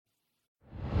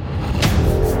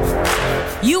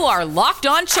You are Locked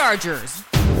On Chargers,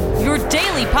 your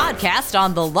daily podcast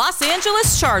on the Los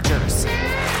Angeles Chargers,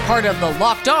 part of the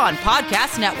Locked On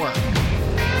Podcast Network,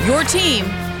 your team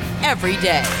every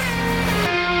day.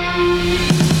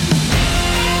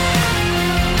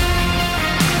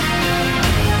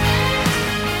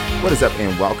 What is up,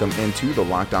 and welcome into the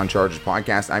Locked On Chargers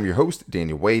podcast. I'm your host,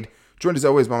 Daniel Wade, joined as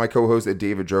always by my co-host,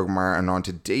 David Drogemeyer, and on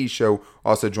today's show,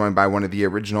 also joined by one of the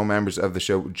original members of the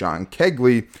show, John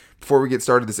Kegley. Before we get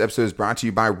started, this episode is brought to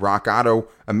you by Rock Auto.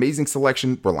 Amazing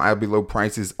selection, reliably low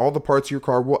prices, all the parts your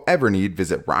car will ever need.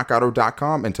 Visit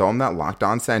rockauto.com and tell them that Locked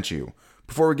On sent you.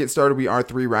 Before we get started, we are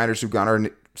three writers who got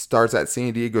our starts at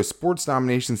San Diego Sports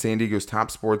Domination, San Diego's top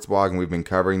sports blog, and we've been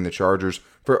covering the Chargers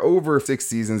for over 6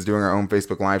 seasons, doing our own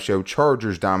Facebook Live show,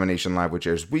 Chargers Domination Live, which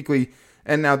airs weekly.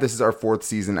 And now this is our 4th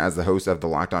season as the host of the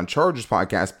Locked On Chargers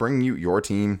podcast, bringing you your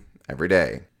team every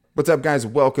day. What's up, guys?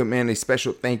 Welcome, and a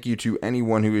special thank you to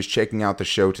anyone who is checking out the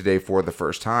show today for the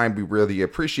first time. We really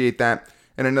appreciate that.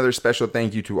 And another special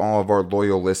thank you to all of our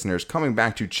loyal listeners coming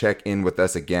back to check in with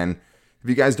us again. If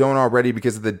you guys don't already,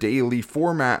 because of the daily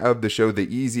format of the show, the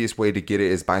easiest way to get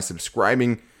it is by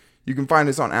subscribing. You can find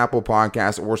us on Apple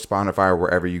Podcasts or Spotify or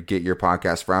wherever you get your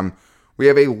podcasts from. We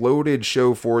have a loaded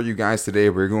show for you guys today.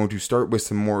 We're going to start with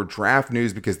some more draft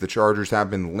news because the Chargers have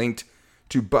been linked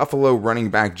to Buffalo running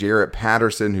back Jaret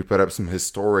Patterson, who put up some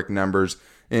historic numbers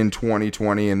in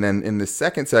 2020. And then in the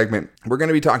second segment, we're going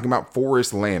to be talking about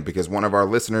Forrest Lamp because one of our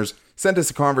listeners sent us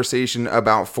a conversation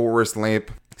about Forrest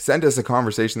Lamp, sent us a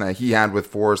conversation that he had with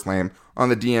Forrest Lamp on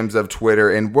the DMs of Twitter.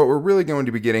 And what we're really going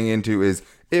to be getting into is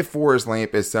if Forrest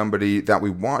Lamp is somebody that we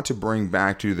want to bring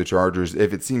back to the Chargers,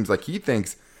 if it seems like he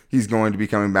thinks he's going to be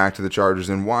coming back to the Chargers,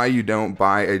 and why you don't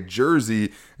buy a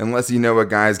jersey unless you know a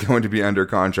guy is going to be under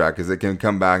contract, because it can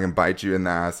come back and bite you in the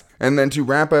ass. And then to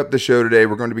wrap up the show today,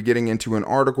 we're going to be getting into an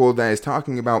article that is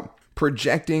talking about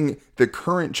projecting the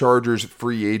current Chargers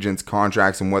free agents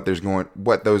contracts and what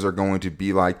those are going to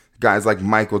be like. Guys like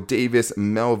Michael Davis,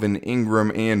 Melvin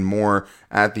Ingram, and more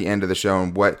at the end of the show,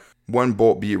 and what one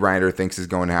Bolt beat writer thinks is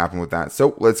going to happen with that.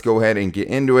 So let's go ahead and get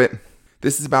into it.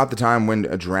 This is about the time when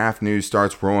a draft news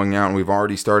starts rolling out, and we've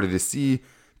already started to see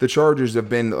the Chargers have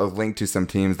been linked to some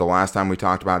teams. The last time we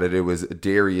talked about it, it was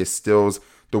Darius Stills,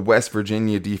 the West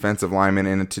Virginia defensive lineman,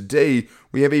 and today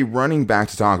we have a running back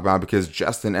to talk about because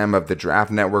Justin M. of the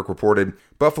Draft Network reported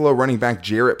Buffalo running back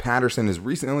Jaret Patterson has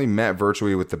recently met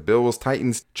virtually with the Bills,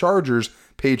 Titans, Chargers,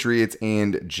 Patriots,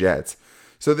 and Jets.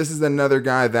 So this is another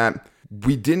guy that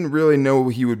we didn't really know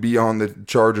he would be on the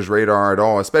Chargers' radar at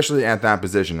all, especially at that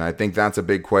position. I think that's a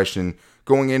big question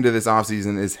going into this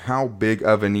offseason is how big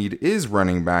of a need is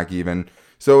running back even.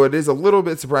 So it is a little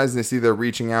bit surprising to see they're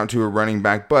reaching out to a running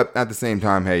back, but at the same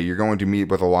time, hey, you're going to meet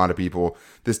with a lot of people.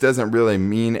 This doesn't really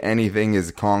mean anything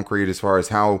is concrete as far as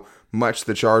how much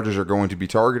the Chargers are going to be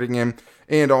targeting him.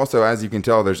 And also, as you can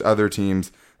tell, there's other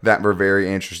teams that were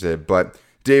very interested. But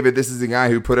David, this is a guy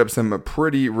who put up some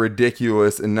pretty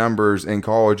ridiculous numbers in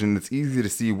college, and it's easy to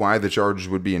see why the Chargers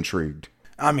would be intrigued.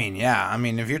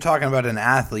 If you're talking about an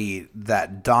athlete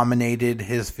that dominated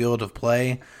his field of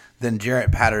play, then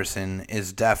Jaret Patterson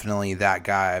is definitely that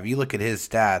guy. If you look at his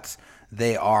stats,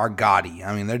 they are gaudy.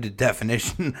 They're the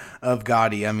definition of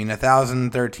gaudy.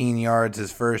 1,013 yards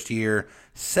his first year,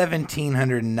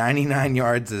 1,799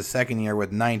 yards his second year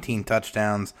with 19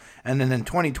 touchdowns. And then in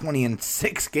 2020, in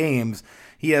 6 games,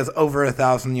 he has over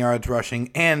 1,000 yards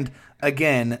rushing and,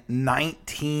 again,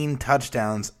 19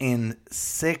 touchdowns in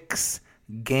 6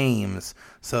 games.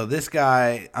 So this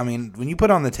guy, when you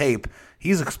put on the tape,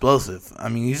 he's explosive.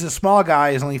 He's a small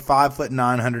guy. He's only 5'9",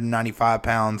 195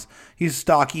 pounds. He's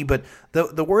stocky, but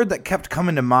the word that kept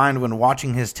coming to mind when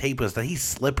watching his tape was that he's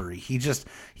slippery. He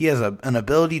has an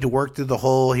ability to work through the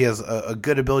hole. He has a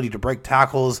good ability to break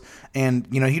tackles, and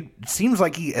he seems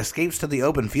like he escapes to the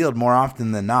open field more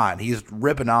often than not. He's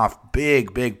ripping off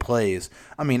big plays.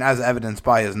 As evidenced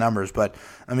by his numbers. But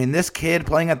this kid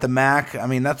playing at the MAC.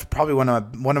 That's probably one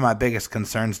of my biggest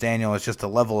concerns, Daniel, is just the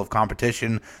level of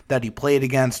competition that he played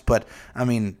against. But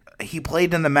he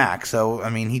played in the MAC, so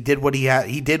he did what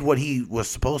he was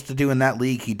supposed to do in that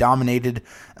league. He dominated.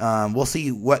 We'll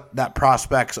see what that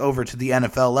prospects over to the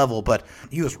NFL level, but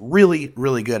he was really,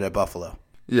 really good at Buffalo.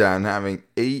 Yeah, and having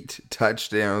 8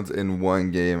 touchdowns in one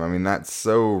game, that's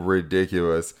so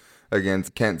ridiculous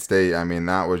against Kent State.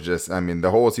 That was just,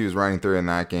 the holes he was running through in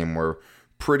that game were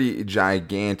pretty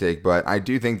gigantic, but I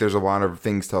do think there's a lot of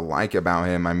things to like about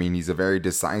him. I mean, he's a very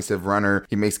decisive runner.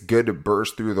 He makes good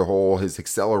bursts through the hole. His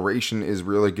acceleration is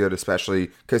really good,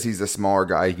 especially because he's a smaller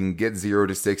guy. He can get 0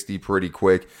 to 60 pretty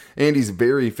quick, and he's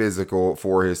very physical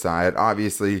for his side.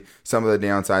 Obviously, some of the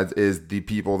downsides is the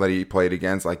people that he played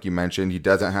against. Like you mentioned, he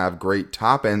doesn't have great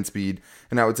top end speed,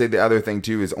 and I would say the other thing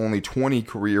too is only 20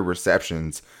 career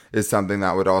receptions is something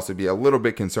that would also be a little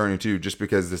bit concerning too, just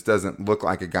because this doesn't look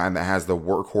like a guy that has the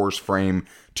workhorse frame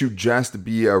to just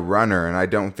be a runner, and I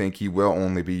don't think he will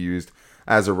only be used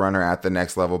as a runner at the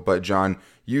next level. But John,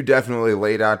 you definitely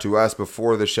laid out to us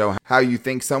before the show how you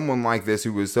think someone like this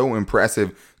who was so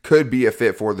impressive could be a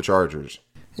fit for the Chargers.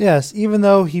 Yes, even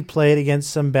though he played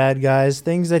against some bad guys,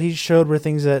 things that he showed were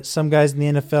things that some guys in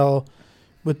the NFL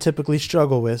would typically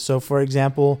struggle with. So, for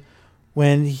example,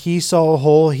 when he saw a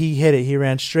hole, he hit it. He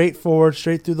ran straight forward,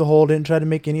 straight through the hole, didn't try to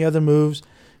make any other moves,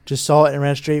 just saw it and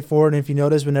ran straight forward. And if you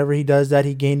notice, whenever he does that,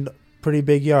 he gained pretty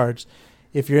big yards.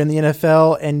 If you're in the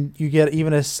NFL and you get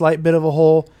even a slight bit of a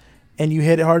hole and you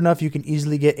hit it hard enough, you can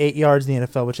easily get 8 yards in the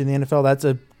NFL, which in the NFL, that's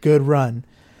a good run.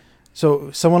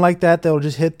 So someone like that, they'll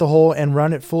just hit the hole and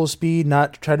run at full speed,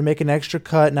 not try to make an extra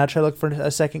cut, not try to look for a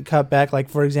second cut back. Like,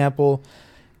 for example,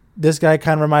 this guy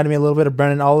kind of reminded me a little bit of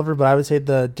Brendan Oliver, but I would say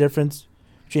the difference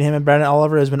between him and Brendan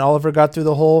Oliver is when Oliver got through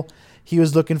the hole, he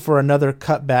was looking for another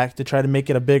cutback to try to make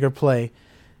it a bigger play.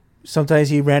 Sometimes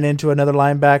he ran into another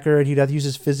linebacker, and he'd have to use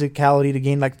his physicality to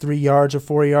gain like 3 yards or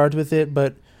 4 yards with it.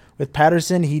 But with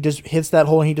Patterson, he just hits that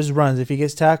hole and he just runs. If he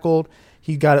gets tackled,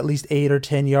 he got at least 8 or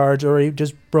 10 yards, or he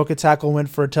just broke a tackle and went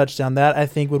for a touchdown. That, I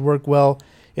think, would work well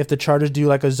if the Chargers do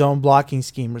like a zone blocking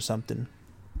scheme or something.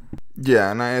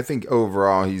 Yeah, and I think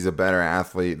overall he's a better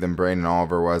athlete than Brandon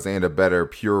Oliver was, and a better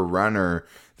pure runner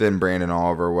than Brandon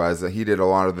Oliver was. He did a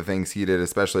lot of the things he did,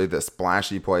 especially the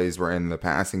splashy plays were in the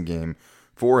passing game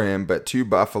for him. But 2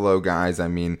 Buffalo guys, I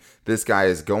mean, this guy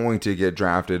is going to get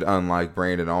drafted unlike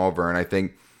Brandon Oliver, and I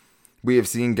think we have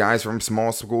seen guys from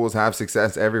small schools have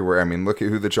success everywhere. I mean, look at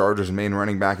who the Chargers' main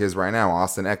running back is right now,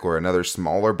 Austin Ekeler, another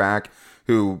smaller back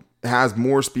who has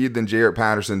more speed than Jarrett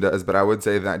Patterson does, but I would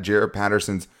say that Jarrett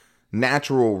Patterson's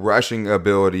natural rushing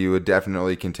ability would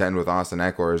definitely contend with Austin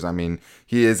Ekeler's. I mean,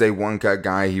 he is a one-cut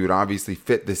guy. He would obviously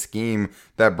fit the scheme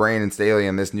that Brandon Staley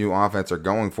and this new offense are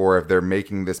going for if they're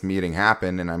making this meeting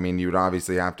happen. And I mean, you would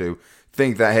obviously have to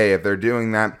think that, hey, if they're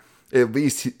doing that, at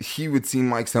least he would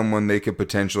seem like someone they could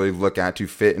potentially look at to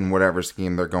fit in whatever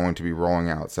scheme they're going to be rolling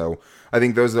out. So I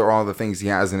think those are all the things he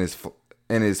has in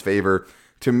his favor.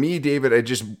 To me, David,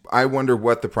 I wonder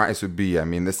what the price would be. I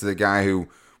mean, this is a guy who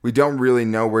we don't really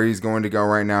know where he's going to go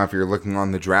right now. If you're looking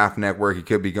on the draft network, he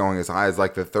could be going as high as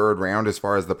like the 3rd round as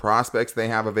far as the prospects they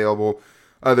have available.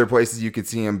 Other places you could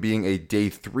see him being a day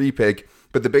 3 pick.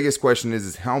 But the biggest question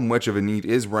is how much of a need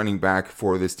is running back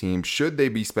for this team? Should they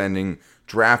be spending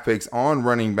draft picks on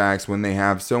running backs when they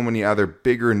have so many other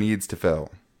bigger needs to fill?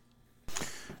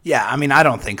 Yeah, I mean, I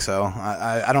don't think so.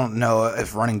 I don't know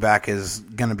if running back is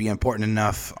going to be important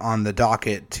enough on the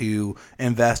docket to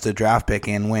invest a draft pick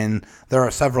in when there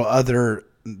are several other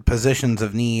positions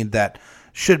of need that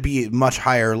should be much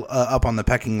higher up on the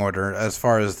pecking order as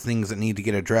far as things that need to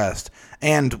get addressed.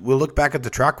 And we'll look back at the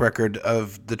track record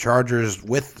of the Chargers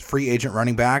with free agent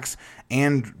running backs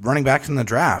and running backs in the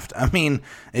draft. I mean,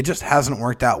 it just hasn't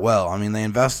worked out well. I mean,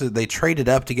 they traded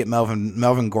up to get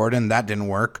Melvin Gordon. That didn't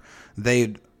work.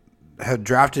 They had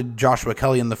drafted Joshua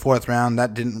Kelly in the 4th round.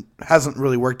 That hasn't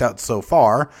really worked out so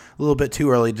far. A little bit too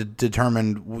early to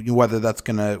determine whether that's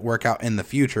going to work out in the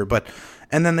future.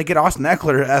 And then they get Austin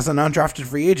Ekeler as an undrafted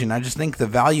free agent. I just think the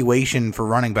valuation for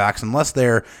running backs, unless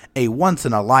they're a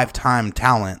once-in-a-lifetime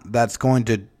talent that's going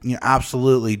to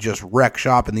absolutely just wreck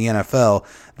shop in the NFL,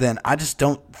 then I just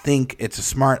don't think it's a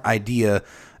smart idea,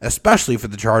 especially for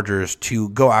the Chargers, to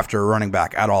go after a running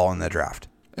back at all in the draft.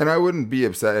 And I wouldn't be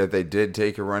upset if they did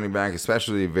take a running back,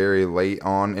 especially very late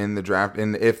on in the draft,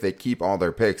 and if they keep all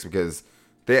their picks, because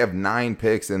they have 9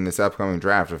 picks in this upcoming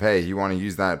draft. If, hey, you want to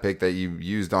use that pick that you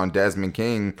used on Desmond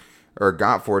King, or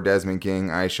got for Desmond King,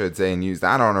 I should say, and use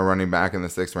that on a running back in the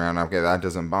 6th round, okay, that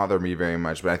doesn't bother me very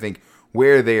much. But I think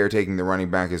where they are taking the running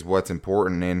back is what's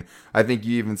important. And I think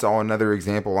you even saw another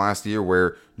example last year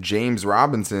where James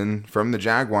Robinson from the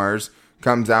Jaguars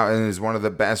comes out and is one of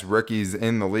the best rookies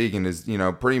in the league and is,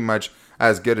 pretty much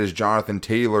as good as Jonathan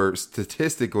Taylor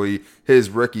statistically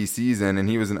his rookie season, and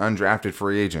he was an undrafted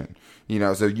free agent.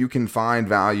 So you can find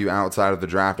value outside of the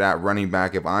draft at running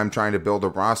back. If I'm trying to build a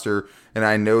roster and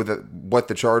I know that what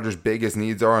the Chargers' biggest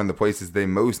needs are and the places they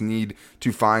most need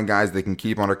to find guys they can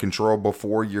keep under control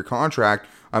before your contract,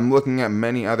 I'm looking at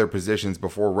many other positions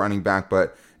before running back.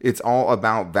 But it's all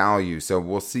about value. So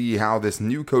we'll see how this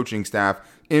new coaching staff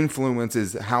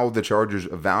influences how the Chargers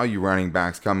value running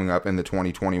backs coming up in the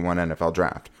 2021 NFL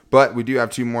Draft. But we do have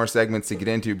 2 more segments to get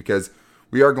into, because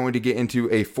we are going to get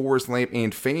into a Forrest Lamp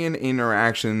and fan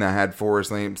interaction that had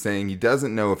Forrest Lamp saying he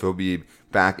doesn't know if he'll be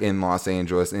back in Los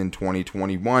Angeles in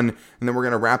 2021. And then we're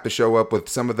going to wrap the show up with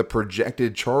some of the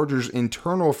projected Chargers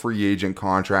internal free agent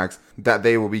contracts that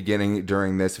they will be getting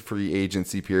during this free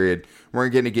agency period. We're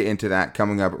going to get into that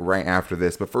coming up right after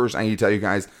this. But first, I need to tell you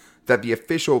guys that the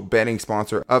official betting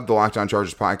sponsor of the Locked On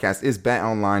Chargers podcast is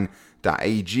BetOnline.ag.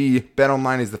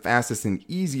 BetOnline is the fastest and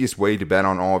easiest way to bet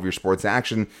on all of your sports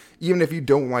action, even if you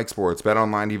don't like sports.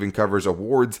 BetOnline even covers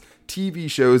awards, TV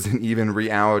shows, and even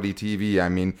reality TV. I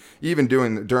mean, even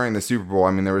during the Super Bowl,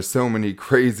 I mean, there were so many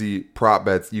crazy prop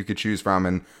bets you could choose from,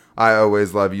 and I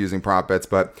always love using prop bets,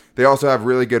 but they also have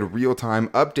really good real-time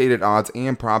updated odds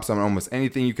and props on almost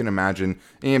anything you can imagine,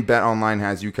 and BetOnline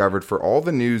has you covered for all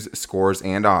the news, scores,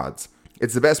 and odds.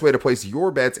 It's the best way to place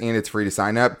your bets, and it's free to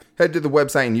sign up. Head to the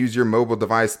website and use your mobile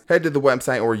device. Head to the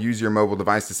website or use your mobile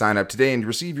device to sign up today and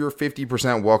receive your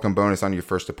 50% welcome bonus on your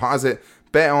first deposit.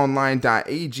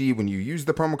 BetOnline.ag. When you use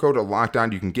the promo code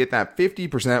LOCKEDON, you can get that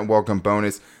 50% welcome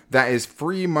bonus. That is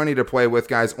free money to play with,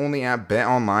 guys, only at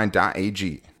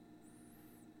BetOnline.ag.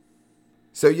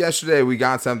 So yesterday we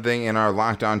got something in our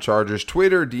Locked On Chargers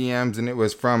Twitter DMs, and it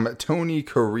was from Tony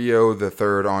Carrillo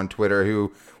III on Twitter,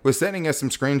 who was sending us some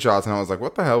screenshots, and I was like,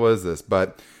 what the hell is this?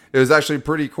 But it was actually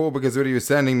pretty cool, because what he was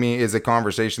sending me is a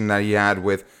conversation that he had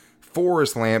with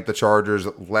Forrest Lamp, the Chargers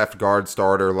left guard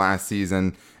starter last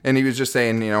season. And he was just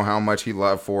saying, how much he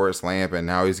loved Forrest Lamp and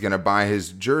how he's going to buy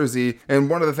his jersey. And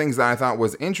one of the things that I thought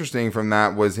was interesting from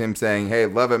that was him saying, hey,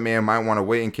 love it, man. Might want to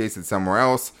wait in case it's somewhere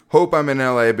else. Hope I'm in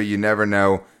LA, but you never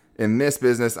know. In this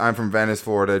business, I'm from Venice,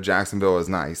 Florida. Jacksonville is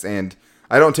nice. And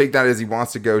I don't take that as he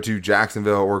wants to go to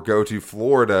Jacksonville or go to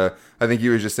Florida. I think he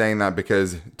was just saying that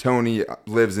because Tony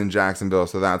lives in Jacksonville,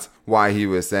 so that's why he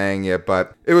was saying it.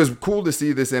 But it was cool to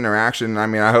see this interaction. I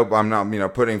mean, I hope I'm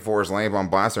not, putting Forrest Lamp on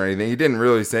blast or anything. He didn't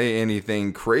really say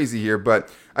anything crazy here, but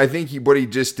I think what he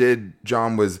just did,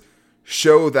 John, was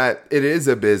show that it is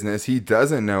a business. He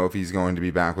doesn't know if he's going to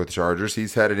be back with the Chargers.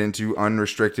 He's headed into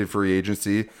unrestricted free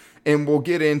agency, and we'll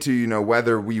get into,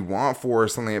 whether we want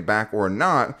Forrest Lamp back or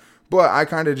not. But I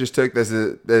kind of just took this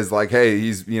as like, hey,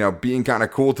 he's, being kind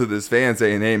of cool to this fan,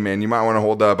 saying, hey, man, you might want to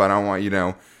hold up. I don't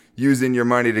want, using your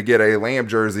money to get a Lamp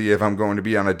jersey if I'm going to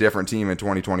be on a different team in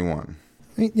 2021.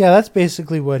 Yeah, that's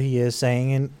basically what he is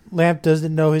saying. And Lamp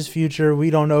doesn't know his future. We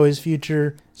don't know his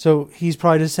future. So he's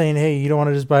probably just saying, hey, you don't want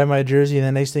to just buy my jersey, and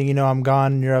the next thing you know, I'm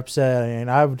gone and you're upset.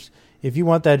 And if you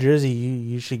want that jersey,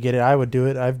 you should get it. I would do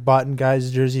it. I've bought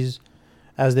guys' jerseys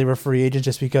as they were free agents,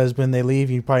 just because when they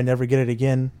leave, you probably never get it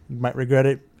again. You might regret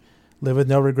it. Live with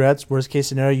no regrets. Worst case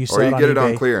scenario, you sell it on eBay. Or you get it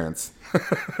on clearance.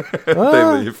 If they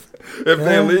leave. If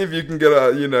they leave, you can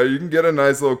get a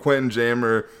nice little Quentin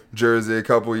Jammer jersey a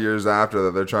couple years after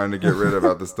that they're trying to get rid of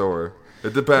at the store.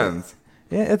 It depends.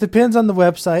 Yeah, it depends on the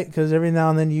website, because every now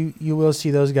and then you will see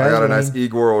those guys. I got a nice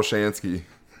Igor Olshansky.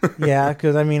 Yeah,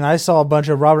 because I saw a bunch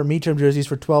of Robert Meacham jerseys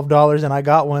for $12, and I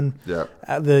got one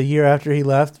the year after he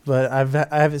left. But I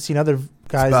haven't seen other guys.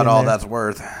 That's about all that's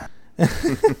worth. It's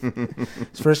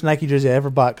the first Nike jersey I ever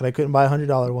bought, because I couldn't buy a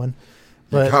 $100 one.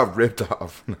 But you got ripped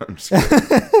off. No, I'm just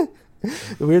kidding.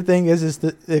 The weird thing is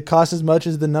that it costs as much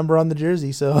as the number on the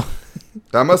jersey. So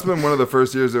that must have been one of the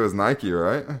first years it was Nike,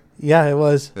 right? Yeah, it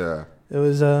was. Yeah, it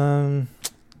was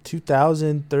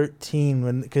 2013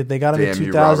 when they got him in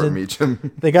 2000. Robert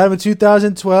Meacham. They got him in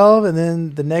 2012, and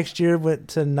then the next year went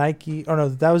to Nike. Or no,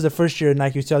 that was the first year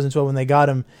Nike was 2012 when they got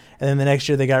him, and then the next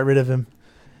year they got rid of him.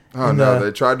 Oh, no,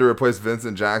 they tried to replace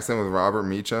Vincent Jackson with Robert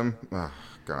Meacham. Oh,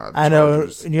 God. I know.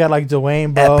 And you had like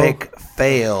Dwayne Bowe. Epic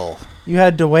fail. You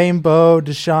had Dwayne Bowe,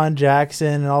 Deshaun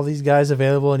Jackson, and all these guys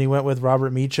available, and he went with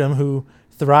Robert Meacham, who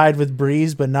thrived with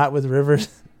Breeze but not with Rivers.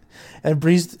 And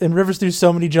Rivers threw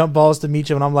so many jump balls to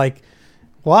Meacham, and I'm like,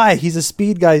 why? He's a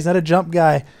speed guy. He's not a jump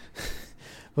guy.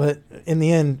 But in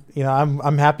the end,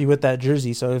 I'm happy with that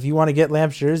jersey. So if you want to get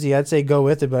Lamp's jersey, I'd say go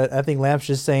with it. But I think Lamp's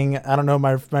just saying, I don't know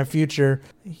my future.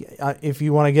 If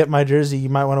you want to get my jersey, you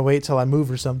might want to wait till I move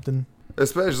or something.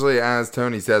 Especially as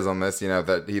Tony says on this,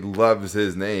 that he loves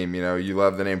his name. You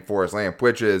love the name Forrest Lamp,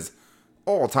 which is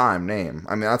all-time name.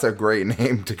 I mean, that's a great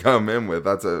name to come in with.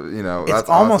 That's it's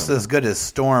almost awesome. As good as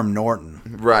Storm Norton.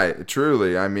 Right,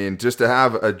 truly. I mean, just to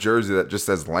have a jersey that just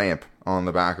says Lamp on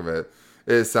the back of it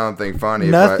is something funny.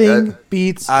 Nothing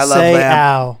beats Say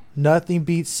Al. Nothing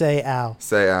beats Say Al.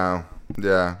 Say Al.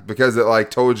 Yeah, because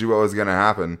it told you what was going to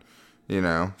happen,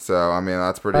 So, I mean,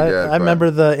 that's pretty good. I remember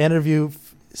the interview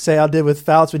Seiao did with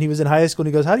Fouts when he was in high school.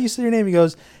 And he goes, "How do you say your name?" He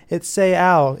goes, "It's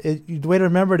Seiao." The way to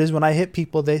remember it is when I hit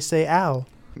people, they say "ow."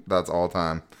 That's all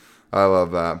time. I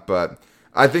love that. But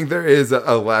I think there is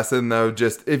a lesson, though.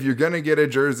 Just if you're going to get a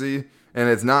jersey and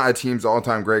it's not a team's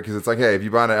all-time great, because it's like, hey, if you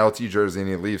bought an LT jersey and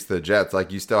he leaves the Jets, like,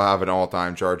 you still have an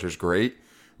all-time Chargers great,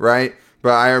 right?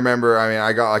 But I remember,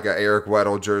 I got like an Eric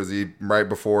Weddle jersey right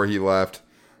before he left.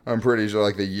 I'm pretty sure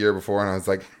like the year before, and I was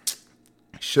like,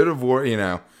 should have,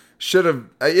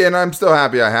 and I'm still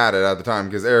happy I had it at the time,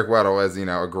 because Eric Weddle is,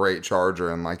 a great Charger,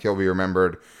 and like he'll be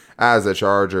remembered as a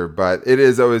Charger. But it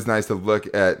is always nice to look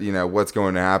at, what's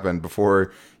going to happen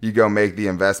before you go make the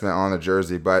investment on the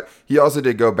jersey. But he also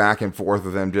did go back and forth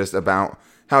with him just about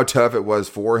how tough it was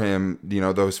for him,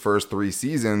 those first 3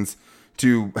 seasons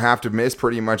to have to miss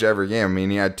pretty much every game.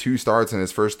 He had 2 starts in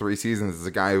his first 3 seasons as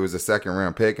a guy who was a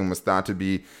second-round pick and was thought to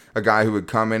be a guy who would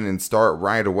come in and start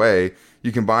right away.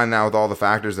 You combine that with all the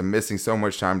factors of missing so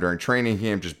much time during training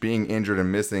camp, just being injured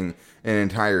and missing an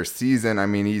entire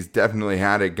season. He's definitely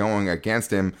had it going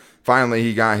against him. Finally,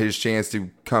 he got his chance to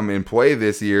come and play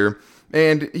this year,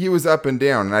 and he was up and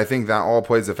down. And I think that all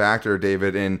plays a factor,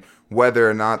 David, in whether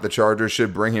or not the Chargers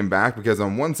should bring him back, because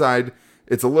on one side,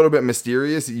 it's a little bit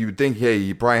mysterious. You would think, hey,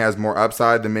 he probably has more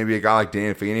upside than maybe a guy like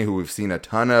Dan Feeney, who we've seen a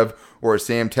ton of, or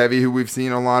Sam Tevi, who we've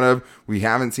seen a lot of. We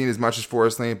haven't seen as much as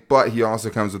Forrest Lamp, but he also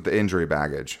comes with the injury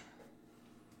baggage.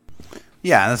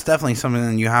 Yeah, that's definitely something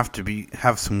that you have to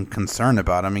have some concern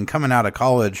about. Coming out of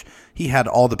college, he had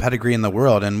all the pedigree in the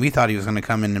world, and we thought he was going to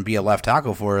come in and be a left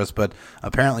tackle for us, but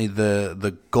apparently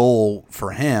the goal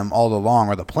for him all along,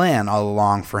 or the plan all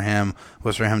along for him,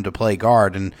 was for him to play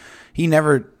guard, and he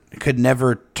could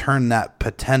never turn that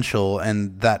potential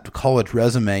and that college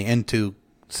resume into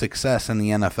success in the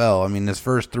NFL. His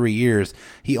first 3 years,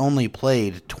 he only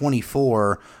played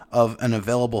 24 of an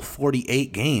available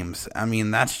 48 games.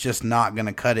 That's just not going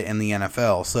to cut it in the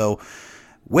NFL. So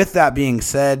with that being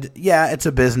said, yeah, it's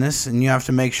a business, and you have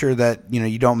to make sure that,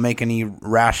 you don't make any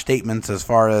rash statements as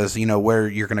far as, where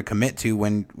you're going to commit to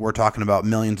when we're talking about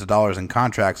millions of dollars in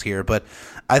contracts here. But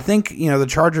I think, the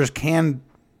Chargers can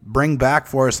bring back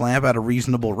Forrest Lamp at a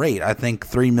reasonable rate. I think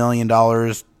 $3 million,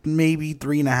 maybe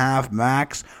 $3.5 million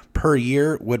max per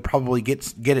year would probably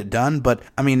get it done. But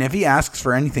if he asks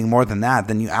for anything more than that,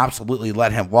 then you absolutely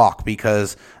let him walk,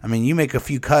 because you make a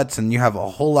few cuts and you have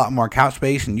a whole lot more cap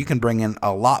space, and you can bring in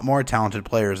a lot more talented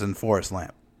players than Forrest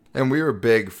Lamp. And we were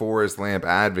big Forrest Lamp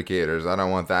advocates. I don't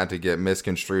want that to get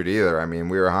misconstrued either.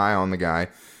 We were high on the guy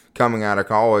coming out of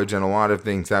college, and a lot of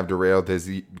things have derailed his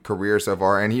career so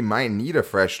far, and he might need a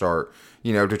fresh start,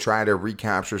 to try to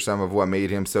recapture some of what made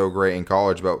him so great in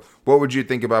college. But what would you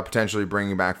think about potentially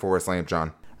bringing back Forrest Lamp,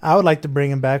 John? I would like to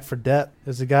bring him back for depth.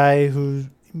 As a guy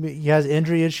he has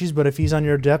injury issues, but if he's on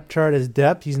your depth chart as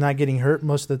depth, he's not getting hurt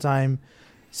most of the time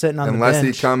sitting on the bench.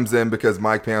 Unless he comes in because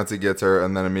Mike Pouncey gets hurt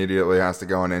and then immediately has to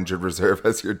go on injured reserve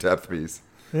as your depth piece.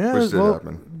 Yeah, which did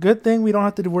happen. Good thing we don't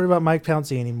have to worry about Mike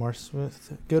Pouncey anymore. So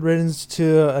good riddance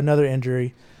to another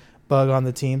injury bug on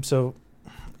the team, so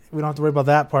we don't have to worry about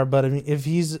that part. But if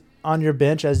he's on your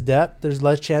bench as depth, there's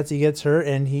less chance he gets hurt,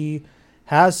 and he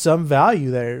has some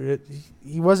value there.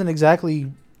 He wasn't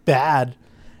exactly bad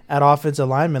at offensive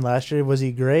lineman last year. Was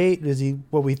he great? Is he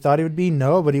what we thought he would be?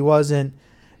 No, but he wasn't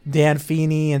Dan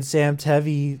Feeney and Sam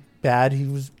Tevi bad. He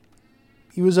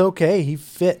was okay. He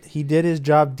fit. He did his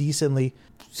job decently.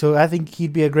 So I think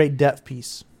he'd be a great depth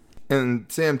piece. And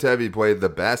Sam Tevi played the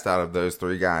best out of those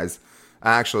 3 guys,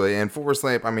 actually. And Forrest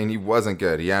Lamp, he wasn't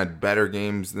good. He had better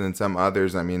games than some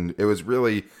others. It was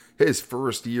really his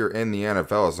first year in the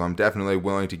NFL, so I'm definitely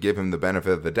willing to give him the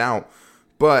benefit of the doubt.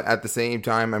 But at the same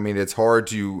time, it's hard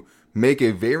to make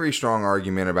a very strong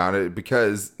argument about it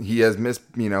because he has missed,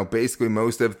 basically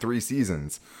most of 3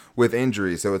 seasons with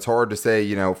injury. So it's hard to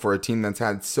say, for a team that's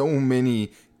had so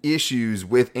many issues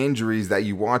with injuries that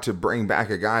you want to bring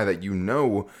back a guy that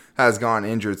has gone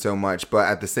injured so much. But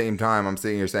at the same time, I'm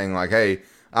sitting here saying like, hey,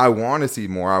 I want to see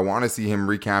more. I want to see him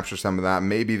recapture some of that.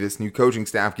 Maybe this new coaching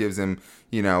staff gives him,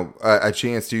 a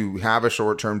chance to have a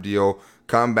short-term deal,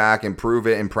 come back and prove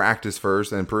it in practice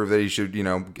first and prove that he should,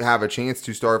 have a chance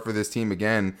to start for this team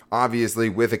again. Obviously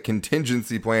with a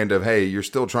contingency plan of, hey, you're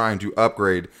still trying to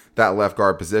upgrade that left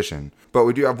guard position. But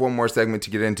we do have one more segment to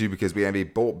get into because we have a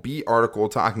Bolt Beat article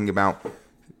talking about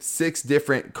 6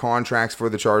 different contracts for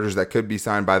the Chargers that could be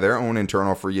signed by their own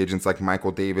internal free agents like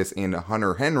Michael Davis and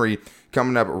Hunter Henry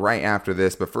coming up right after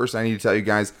this. But first, I need to tell you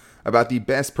guys about the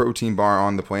best protein bar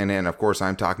on the planet. And of course,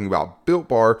 I'm talking about Built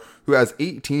Bar, who has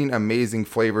 18 amazing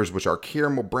flavors, which are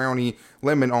caramel brownie,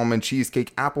 lemon almond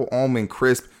cheesecake, apple almond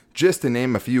crisp, just to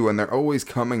name a few. And they're always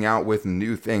coming out with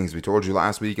new things. We told you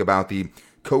last week about the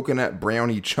coconut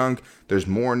brownie chunk. There's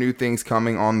more new things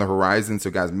coming on the horizon, so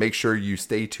guys, make sure you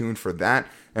stay tuned for that,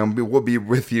 and we'll be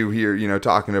with you here,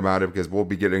 talking about it, because we'll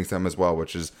be getting some as well,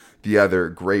 which is the other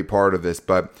great part of this.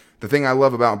 But the thing I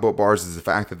love about Built Bars is the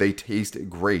fact that they taste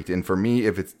great, and for me,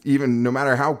 if it's even, no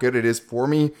matter how good it is for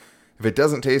me, if it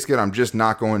doesn't taste good, I'm just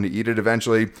not going to eat it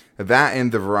eventually. That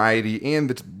and the variety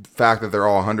and the fact that they're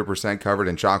all 100% covered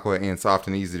in chocolate and soft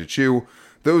and easy to chew,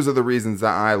 those are the reasons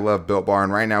that I love Built Bar.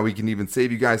 And right now we can even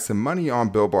save you guys some money on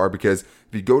Built Bar, because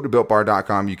if you go to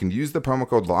BuiltBar.com, you can use the promo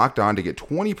code LOCKEDON to get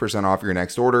 20% off your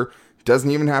next order.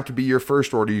 Doesn't even have to be your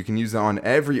first order. You can use it on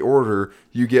every order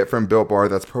you get from Built Bar.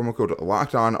 That's promo code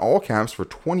LOCKEDON, all caps, for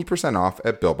 20% off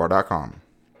at BuiltBar.com.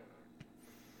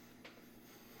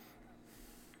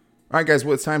 All right, guys,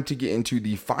 well, it's time to get into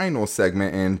the final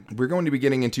segment, and we're going to be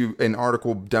getting into an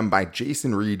article done by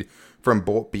Jason Reed from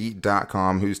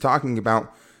BoltBeat.com, who's talking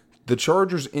about the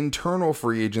Chargers' internal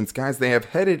free agents, guys. They have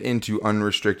headed into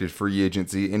unrestricted free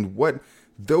agency, and what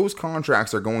those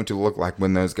contracts are going to look like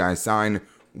when those guys sign,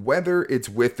 whether it's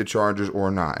with the Chargers or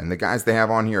not. And the guys they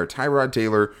have on here are Tyrod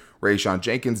Taylor, Rayshon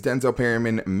Jenkins, Denzel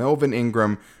Perryman, Melvin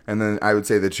Ingram, and then I would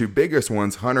say the two biggest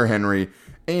ones, Hunter Henry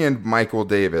and Michael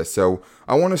Davis. So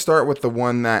I want to start with the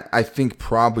one that I think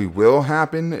probably will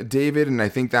happen, David, and I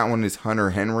think that one is Hunter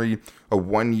Henry, a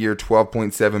 1-year,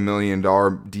 $12.7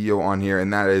 million deal on here,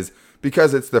 and that is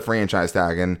because it's the franchise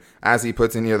tag. And as he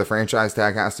puts in here, the franchise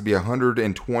tag has to be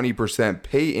 120%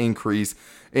 pay increase.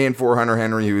 And for Hunter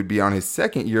Henry, he would be on his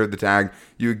second year of the tag.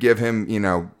 You would give him,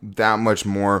 that much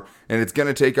more. And it's going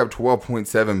to take up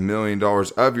 $12.7 million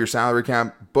of your salary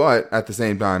cap. But at the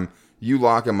same time, you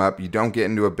lock him up. You don't get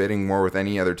into a bidding war with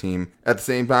any other team. At the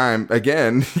same time,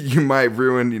 again, you might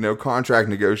ruin, contract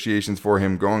negotiations for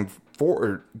him going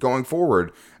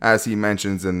forward, as he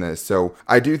mentions in this. So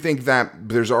I do think that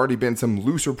there's already been some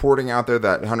loose reporting out there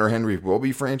that Hunter Henry will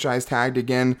be franchise tagged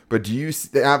again. But do you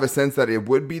have a sense that it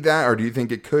would be that, or do you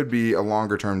think it could be a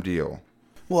longer term deal?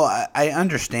 Well, I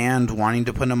understand wanting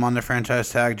to put him on the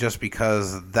franchise tag just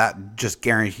because that just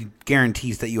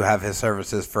guarantees that you have his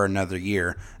services for another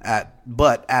year,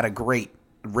 but at a great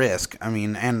risk. I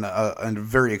mean, and a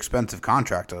very expensive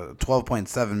contract,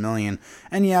 $12.7 million.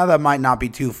 And yeah, that might not be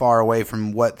too far away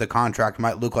from what the contract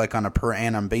might look like on a per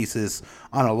annum basis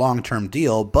on a long-term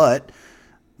deal, but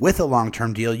with a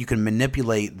long-term deal, you can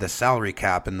manipulate the salary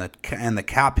cap and the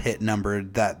cap hit number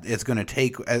that it's going to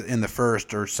take in the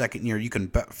first or second year. You can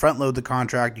front load the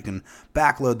contract, you can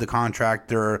back load the contract.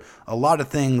 There are a lot of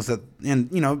things that,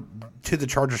 and to the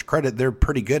Chargers' credit, they're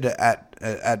pretty good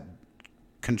at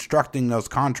constructing those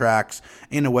contracts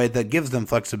in a way that gives them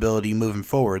flexibility moving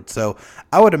forward. So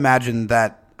I would imagine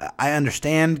that I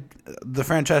understand the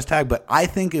franchise tag, but I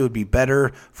think it would be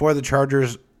better for the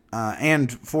Chargers and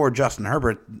for Justin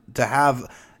Herbert to have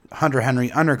Hunter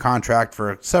Henry under contract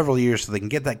for several years so they can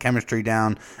get that chemistry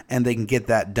down and they can get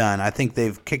that done. I think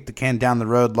they've kicked the can down the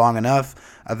road long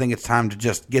enough. I think it's time to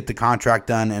just get the contract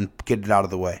done and get it out of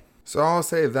the way. So I'll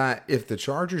say that if the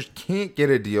Chargers can't get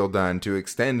a deal done to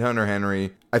extend Hunter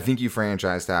Henry, I think you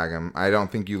franchise tag him. I don't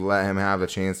think you let him have a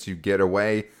chance to get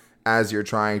away as you're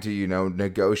trying to,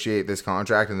 negotiate this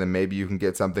contract, and then maybe you can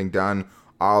get something done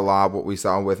a la what we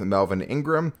saw with Melvin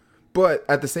Ingram. But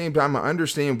at the same time, I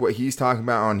understand what he's talking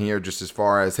about on here, just as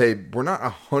far as, hey, we're not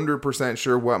 100%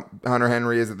 sure what Hunter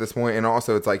Henry is at this point, and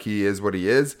also it's like he is what he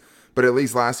is. But at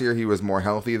least last year he was more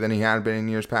healthy than he had been in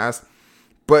years past.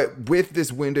 But with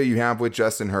this window you have with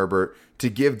Justin Herbert, to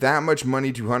give that much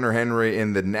money to Hunter Henry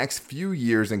in the next few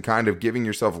years and kind of giving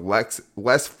yourself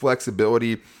less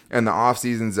flexibility in the off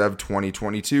seasons of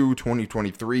 2022,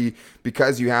 2023,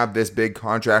 because you have this big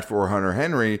contract for Hunter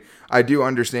Henry, I do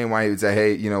understand why he would say,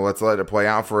 hey, let's let it play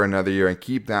out for another year and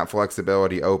keep that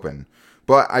flexibility open.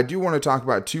 But I do want to talk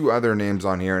about two other names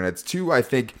on here, and it's two I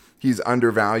think he's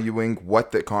undervaluing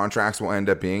what the contracts will end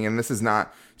up being. And this is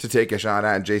not to take a shot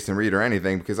at Jason Reed or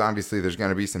anything, because obviously there's going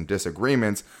to be some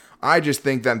disagreements. I just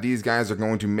think that these guys are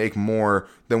going to make more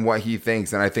than what he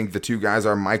thinks. And I think the two guys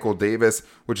are Michael Davis,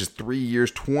 which is 3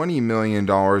 years, $20 million,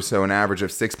 so an average of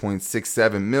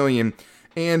 $6.67 million,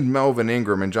 and Melvin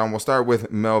Ingram. And John, we'll start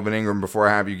with Melvin Ingram before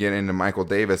I have you get into Michael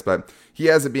Davis, but he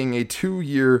has it being a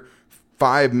 2-year,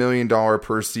 $5 million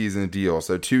per season deal.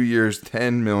 So 2 years,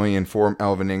 $10 million for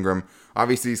Melvin Ingram.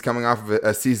 Obviously, he's coming off of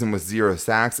a season with 0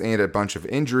 sacks and a bunch of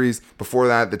injuries. Before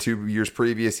that, the 2 years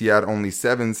previous, he had only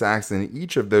 7 sacks in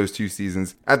each of those 2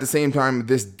 seasons. At the same time,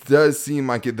 this does seem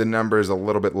like the number is a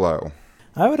little bit low.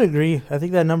 I would agree. I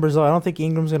think that number's low. I don't think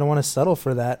Ingram's going to want to settle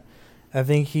for that. I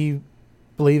think he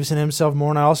believes in himself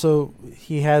more. And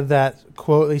he had that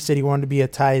quote, he said he wanted to be a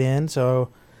tight end.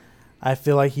 So I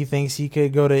feel like he thinks he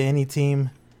could go to any team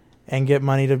and get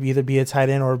money to either be a tight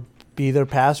end or be their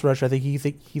pass rusher. I think he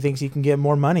thinks he can get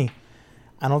more money.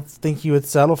 I don't think he would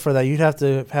settle for that. You'd have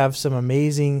to have some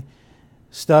amazing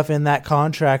stuff in that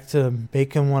contract to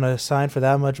make him want to sign for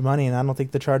that much money, and I don't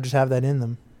think the Chargers have that in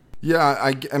them.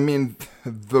 Yeah, I mean,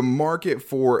 the market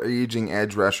for aging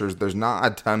edge rushers, there's not a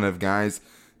ton of guys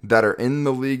that are in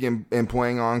the league and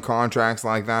playing on contracts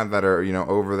like that are,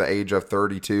 over the age of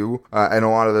 32. And a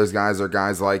lot of those guys are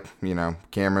guys like,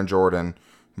 Cameron Jordan,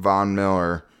 Von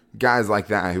Miller, guys like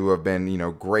that who have been,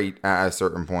 great at a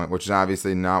certain point, which is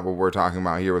obviously not what we're talking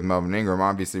about here with Melvin Ingram.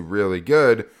 Obviously really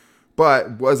good,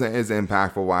 but wasn't as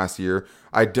impactful last year.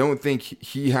 I don't think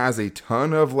he has a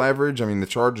ton of leverage. I mean, the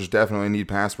Chargers definitely need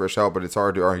pass rush help, but it's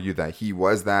hard to argue that he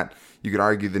was that. You could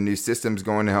argue the new system's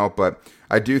going to help, but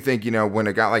I do think, when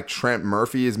a guy like Trent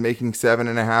Murphy is making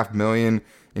 $7.5 million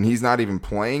and he's not even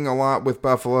playing a lot with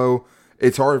Buffalo,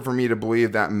 it's hard for me to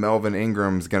believe that Melvin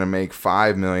Ingram's going to make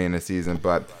 $5 million a season.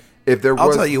 But if there was,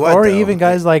 I'll tell you what, or though, even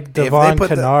guys like Devon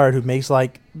Kennard, who makes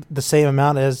like the same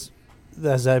amount as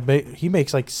that, he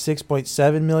makes like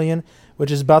 $6.7 million,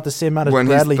 which is about the same amount as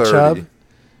Bradley Chubb.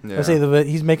 Yeah. I say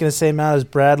he's making the same amount as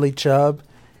Bradley Chubb,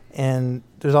 and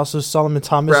there's also Solomon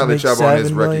Thomas. Bradley Chubb on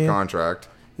his rookie million. contract.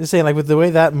 Just saying, like with the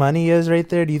way that money is right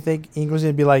there, do you think Ingram's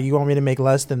gonna be like, you want me to make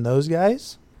less than those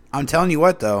guys? I'm telling you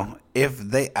what, though, if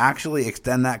they actually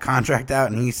extend that contract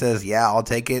out and he says, yeah, I'll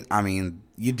take it, I mean,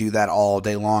 you do that all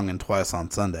day long and twice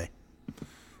on Sunday.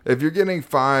 If you're getting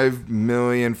 $5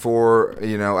 million for,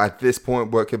 at this point,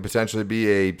 what could potentially be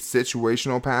a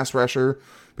situational pass rusher,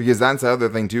 because that's the other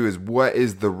thing too, is what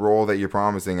is the role that you're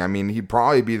promising? I mean, he'd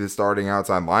probably be the starting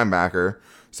outside linebacker.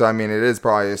 So, I mean, it is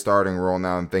probably a starting role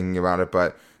now I'm thinking about it,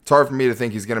 but it's hard for me to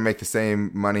think he's going to make the same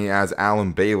money as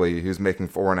Alan Bailey, who's making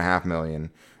 $4.5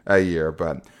 million a year.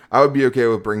 But I would be okay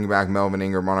with bringing back Melvin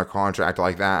Ingram on a contract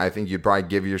like that. I think you'd probably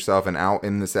give yourself an out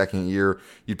in the second year.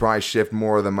 You'd probably shift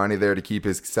more of the money there to keep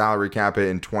his salary cap hit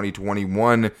in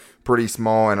 2021 pretty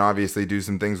small, and obviously do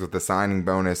some things with the signing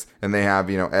bonus. And they have,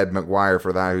 Ed McGuire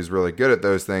for that, who's really good at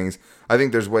those things. I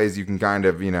think there's ways you can kind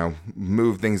of,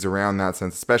 move things around that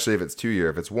sense, especially if it's 2 year.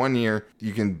 If it's 1 year,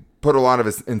 you can put a lot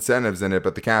of incentives in it,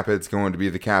 but the cap hit's going to be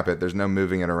the cap hit. There's no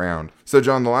moving it around. So,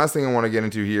 John, the last thing I want to get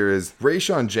into here is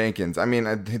Rayshawn Jenkins. I mean,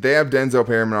 they have Denzel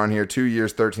Perryman on here, 2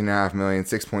 years, $13.5 million,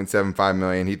 $6.75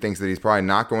 million. He thinks that he's probably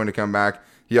not going to come back.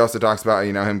 He also talks about,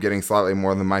 him getting slightly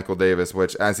more than Michael Davis,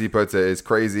 which, as he puts it, is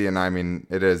crazy, and I mean,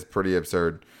 it is pretty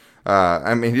absurd.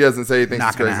 I mean, he doesn't say he thinks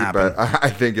it's crazy, but I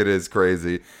think it is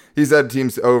crazy. He said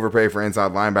teams overpay for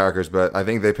inside linebackers, but I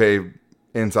think they pay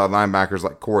inside linebackers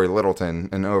like Corey Littleton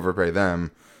and overpay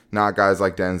them, not guys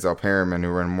like Denzel Perryman who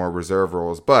are in more reserve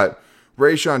roles. But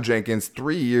Rayshawn Jenkins,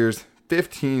 3 years,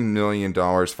 $15 million,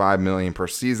 $5 million per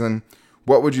season.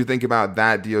 What would you think about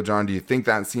that deal, John? Do you think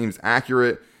that seems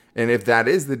accurate? And if that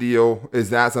is the deal, is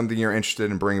that something you're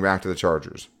interested in bringing back to the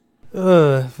Chargers?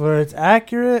 For it's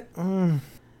accurate, I don't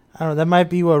know. That might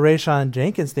be what Rayshawn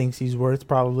Jenkins thinks he's worth.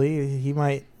 Probably he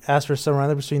might ask for somewhere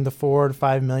under between the $4 to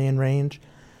 $5 million range.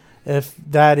 If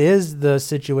that is the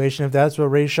situation, if that's what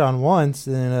Rayshawn wants,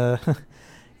 then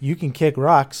you can kick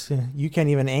rocks. You can't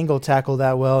even angle tackle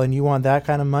that well, and you want that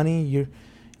kind of money.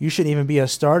 You shouldn't even be a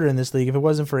starter in this league. If it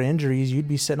wasn't for injuries, you'd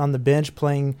be sitting on the bench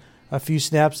playing a few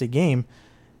snaps a game.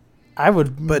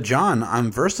 But John,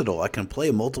 I'm versatile. I can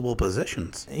play multiple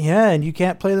positions. Yeah, and you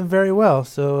can't play them very well.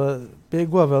 So big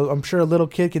whoop. I'm sure a little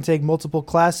kid can take multiple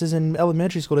classes in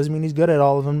elementary school. Doesn't mean he's good at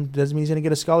all of them. Doesn't mean he's going to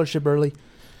get a scholarship early.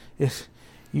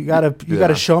 You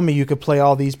gotta show me you could play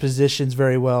all these positions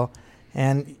very well.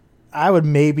 And I would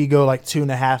maybe go like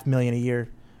 $2.5 million a year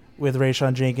with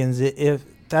Rayshawn Jenkins if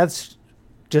that's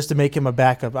just to make him a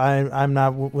backup. I'm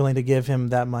not willing to give him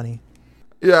that money.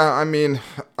 Yeah, I mean,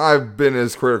 I've been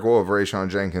as critical of Rayshawn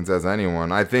Jenkins as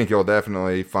anyone. I think he'll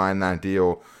definitely find that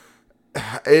deal.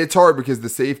 It's hard because the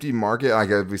safety market, like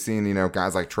we've seen,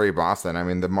 guys like Trey Boston, I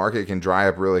mean, the market can dry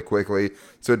up really quickly.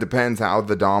 So it depends how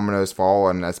the dominoes fall,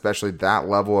 and especially that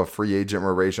level of free agent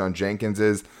where Rayshawn Jenkins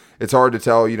is. It's hard to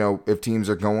tell, if teams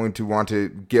are going to want to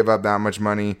give up that much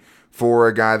money for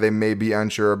a guy they may be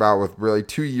unsure about with really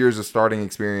 2 years of starting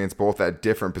experience, both at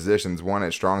different positions, one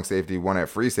at strong safety, one at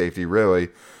free safety, really.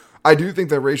 I do think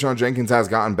that Rayshawn Jenkins has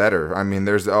gotten better. I mean,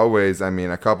 there's always,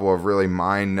 a couple of really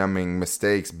mind-numbing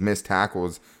mistakes, missed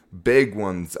tackles, big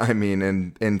ones,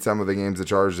 in some of the games the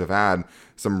Chargers have had,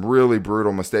 some really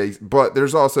brutal mistakes. But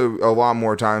there's also a lot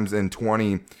more times in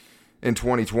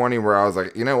 2020 where I was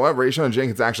like, you know what, Rayshawn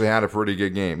Jenkins actually had a pretty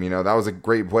good game. That was a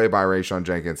great play by Rayshawn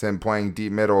Jenkins, him playing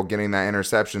deep middle, getting that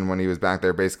interception when he was back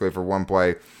there basically for one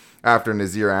play after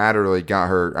Nazir Adderley got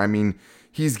hurt. I mean,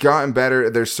 he's gotten better.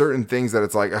 There's certain things that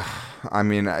it's like, I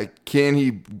mean,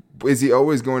 is he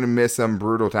always going to miss some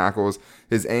brutal tackles?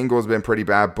 His angle's been pretty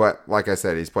bad, but like I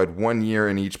said, he's played 1 year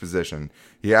in each position.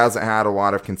 He hasn't had a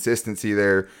lot of consistency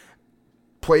there.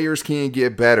 Players can't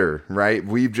get better, right?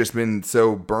 We've just been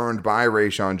so burned by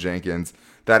Rayshawn Jenkins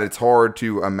that it's hard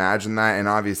to imagine that. And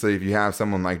obviously, if you have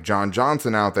someone like John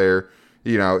Johnson out there,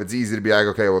 it's easy to be like,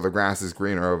 okay, well, the grass is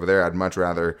greener over there. I'd much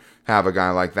rather have a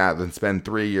guy like that than spend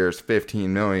 3 years, $15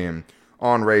 million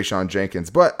on Rayshawn Jenkins.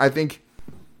 But I think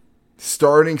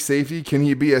starting safety, can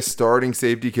he be a starting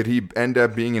safety? Could he end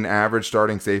up being an average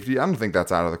starting safety? I don't think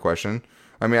that's out of the question.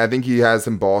 I mean, I think he has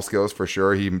some ball skills for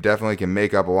sure. He definitely can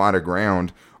make up a lot of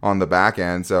ground on the back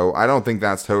end. So I don't think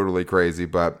that's totally crazy,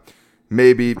 but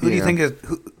maybe. Who do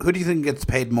you think gets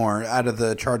paid more out of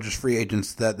the Chargers free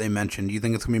agents that they mentioned? Do you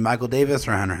think it's going to be Michael Davis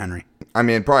or Hunter Henry? I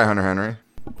mean, probably Hunter Henry.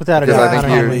 Without a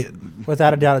doubt,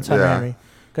 Without a doubt, it's Hunter Henry.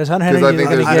 Because Hunter Henry, I think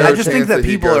there's I just think that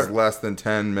he people goes are less than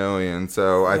 $10 million.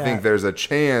 So I think there's a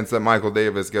chance that Michael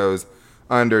Davis goes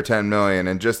under $10 million.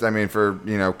 And just, I mean, for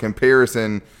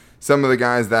comparison, some of the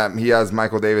guys that he has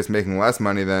Michael Davis making less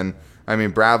money than, I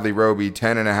mean, Bradley Roby,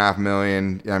 $10.5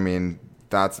 million. I mean,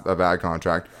 that's a bad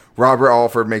contract. Robert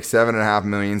Alford makes $7.5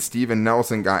 million. Steven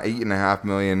Nelson got $8.5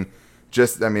 million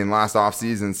last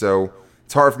offseason. So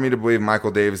it's hard for me to believe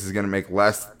Michael Davis is going to make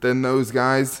less than those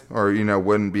guys or,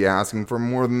 wouldn't be asking for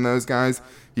more than those guys.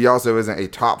 He also isn't a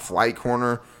top flight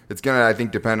corner. It's going to, I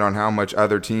think, depend on how much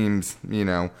other teams,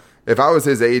 if I was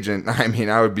his agent, I mean,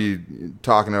 I would be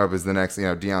talking him up as the next,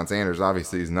 Deion Sanders.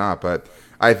 Obviously, he's not, but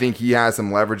I think he has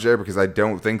some leverage there because I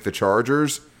don't think the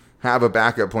Chargers have a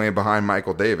backup plan behind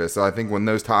Michael Davis. So I think when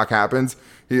those talk happens,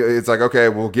 it's like, okay,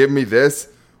 well, give me this,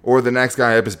 or the next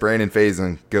guy up is Brandon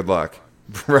Faison. Good luck,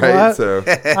 right? Well,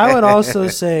 I would also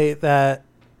say that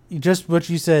just what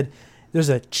you said, there's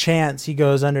a chance he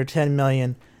goes under $10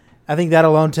 million. I think that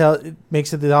alone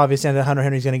makes it the obvious that Hunter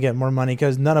Henry's going to get more money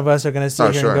because none of us are going to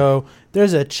sit here and go,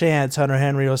 there's a chance Hunter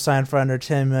Henry will sign for under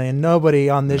 $10 million. Nobody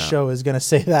on this show is going to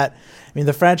say that. I mean,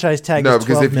 the franchise tag is $12 million. No,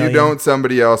 because if you don't,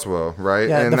 somebody else will, right?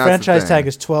 Yeah, and the franchise tag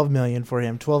is $12 million for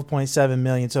him, $12.7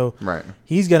 million. So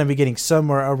he's going to be getting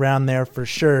somewhere around there for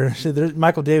sure.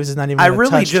 Michael Davis is not even going to touch $12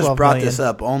 million. I really just brought this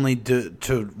up only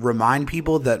to remind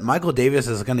people that Michael Davis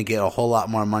is going to get a whole lot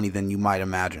more money than you might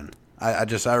imagine. I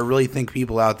really think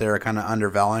people out there are kind of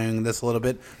undervaluing this a little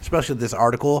bit, especially this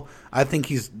article. I think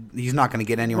he's not going to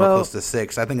get anywhere close to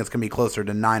 6. I think it's going to be closer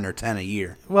to 9 or 10 a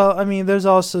year. Well, I mean, there's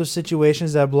also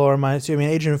situations that blow our minds too. I mean,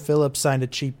 Adrian Phillips signed a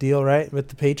cheap deal, right, with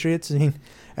the Patriots. I mean,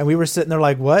 and we were sitting there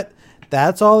like, what?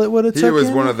 That's all it would have taken? He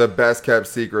was one of the best kept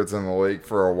secrets in the league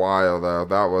for a while, though.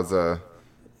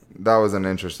 That was an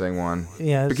interesting one.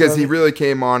 Yeah, because he really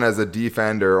came on as a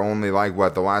defender only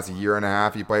the last year and a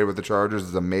half he played with the Chargers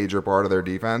is a major part of their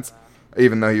defense,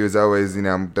 even though he was always,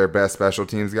 their best special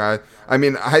teams guy. I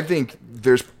mean, I think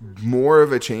there's more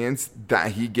of a chance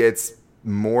that he gets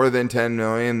more than $10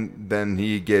 million than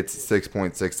he gets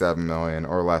 $6.67 million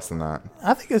or less than that.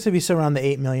 I think it's going to be somewhere around the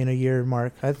 $8 million a year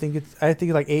mark. I think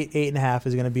like 8.5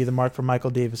 is going to be the mark for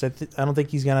Michael Davis. I don't think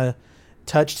he's going to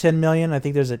touch $10 million. I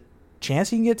think there's a chance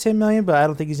he can get $10 million, but I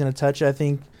don't think he's going to touch it. I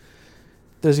think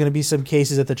there's going to be some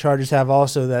cases that the Chargers have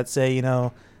also that say,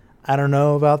 I don't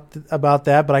know about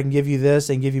that, but I can give you this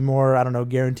and give you more, I don't know,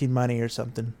 guaranteed money or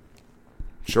something.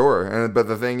 Sure, but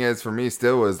the thing is, for me,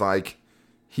 still is like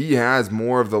he has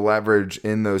more of the leverage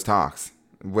in those talks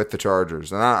with the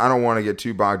Chargers, and I don't want to get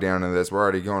too bogged down in this. We're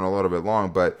already going a little bit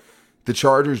long, but the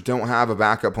Chargers don't have a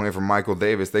backup plan for Michael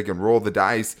Davis. They can roll the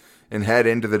dice and head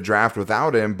into the draft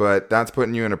without him, but that's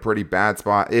putting you in a pretty bad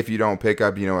spot if you don't pick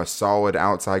up, a solid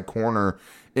outside corner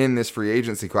in this free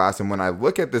agency class. And when I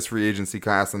look at this free agency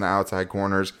class and the outside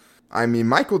corners, I mean,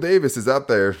 Michael Davis is up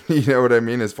there, you know what I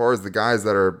mean, as far as the guys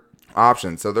that are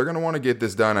options. So they're going to want to get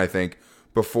this done, I think,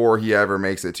 before he ever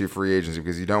makes it to free agency,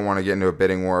 because you don't want to get into a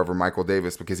bidding war over Michael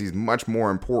Davis because he's much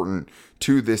more important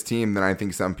to this team than I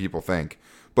think some people think.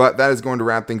 But that is going to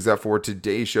wrap things up for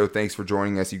today's show. Thanks for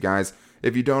joining us, you guys.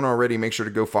 If you don't already, make sure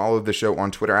to go follow the show on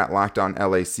Twitter at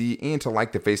LockedOnLAC and to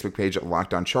like the Facebook page at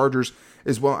Locked On Chargers,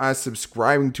 as well as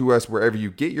subscribing to us wherever you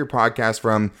get your podcast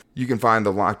from. You can find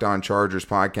the Locked On Chargers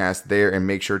podcast there, and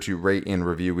make sure to rate and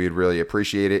review. We'd really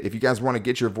appreciate it. If you guys want to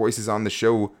get your voices on the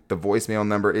show, the voicemail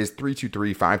number is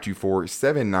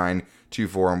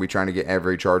 323-524-7924, and we're trying to get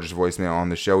every Chargers voicemail on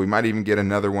the show. We might even get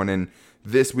another one in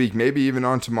this week, maybe even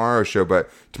on tomorrow's show. But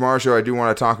tomorrow's show, I do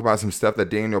want to talk about some stuff that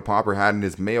Daniel Popper had in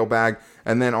his mailbag.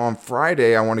 And then on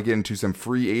Friday, I want to get into some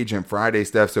free agent Friday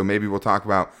stuff. So maybe we'll talk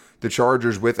about the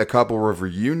Chargers with a couple of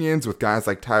reunions with guys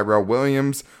like Tyrell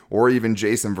Williams or even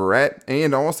Jason Verrett,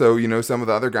 and also, some of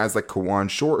the other guys like Kawan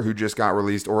Short who just got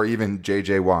released, or even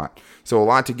J.J. Watt. So a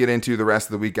lot to get into the rest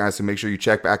of the week, guys, so make sure you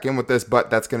check back in with this, but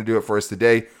that's going to do it for us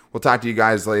today. We'll talk to you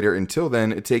guys later. Until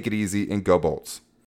then, take it easy and go Bolts.